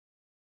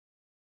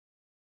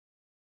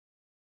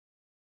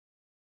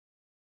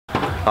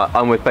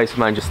I'm with Basford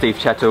manager Steve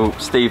Chettle.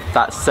 Steve,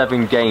 that's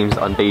 7 games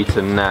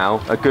unbeaten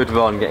now. A good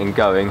run getting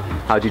going.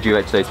 How did you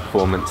rate today's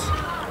performance?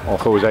 I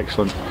thought it was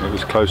excellent. It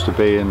was close to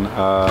being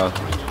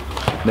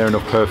near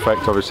enough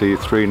perfect. Obviously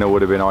 3-0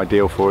 would have been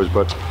ideal for us,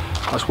 but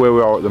that's where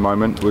we are at the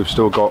moment. We've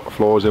still got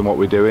flaws in what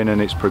we're doing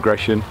and it's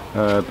progression,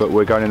 but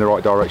we're going in the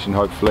right direction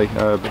hopefully.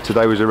 But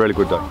today was a really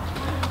good day.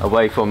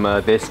 Away from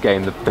this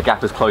game, the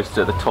gap is close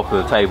to the top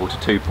of the table to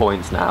 2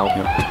 points now.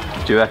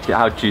 Yep.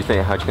 How do you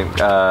think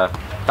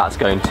that's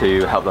going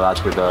to help the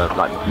lads with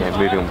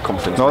moving on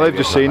confidence? No, they've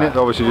just seen it.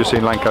 Obviously, just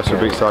seen Lancaster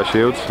beat South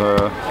Shields.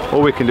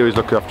 All we can do is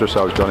look after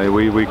ourselves, Johnny.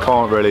 We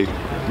can't really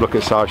look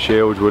at South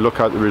Shields. We look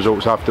at the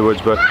results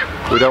afterwards, but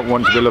we don't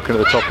want to be looking at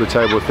the top of the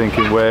table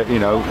thinking where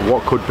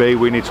what could be.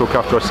 We need to look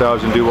after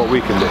ourselves and do what we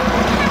can do.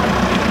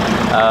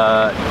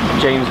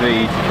 James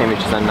Reed, Kim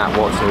Richards and Nat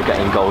Watson were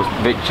getting goals.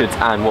 Richards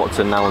and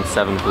Watson now on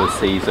 7 for the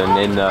season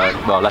in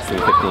less than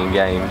 15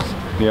 games.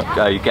 Yep.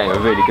 You're getting a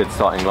really good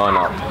starting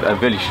lineup, a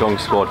really strong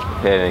squad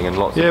appearing and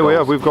lots of goals. We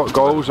have. We've got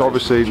goals.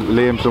 Obviously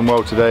Liam's done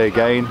well today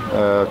again.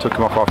 Took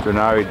him off after an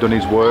hour. He'd done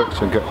his work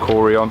to get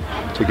Corey on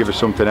to give us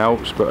something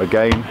else. But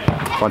again,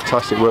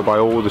 fantastic work by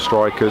all the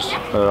strikers.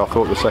 I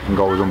thought the second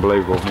goal was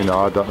unbelievable.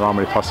 I don't know how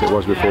many passes it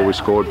was before we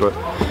scored, but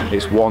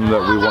it's one that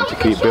we want to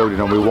keep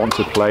building on. We want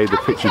to play. The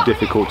pitch is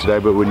difficult today,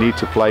 but we need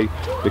to play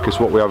because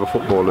what we have are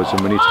footballers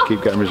and we need to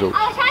keep getting results.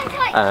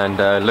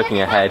 And looking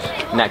ahead,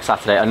 next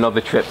Saturday,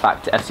 another trip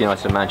back to FC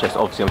United and Manchester.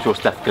 Obviously, I'm sure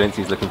Steph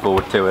Galinski's looking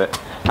forward to it.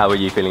 How are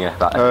you feeling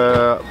about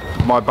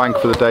it? My bank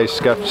for the day,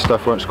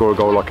 Steph won't score a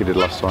goal like he did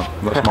last time.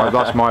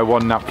 That's my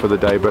one nap for the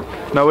day. But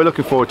no, we're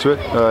looking forward to it.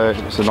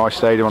 It's a nice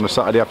stadium on a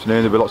Saturday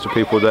afternoon. There'll be lots of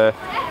people there,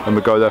 and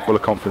we go there full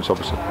of confidence,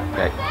 obviously.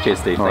 Okay, cheers,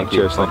 Steve. Thank you.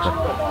 Cheers, thanks.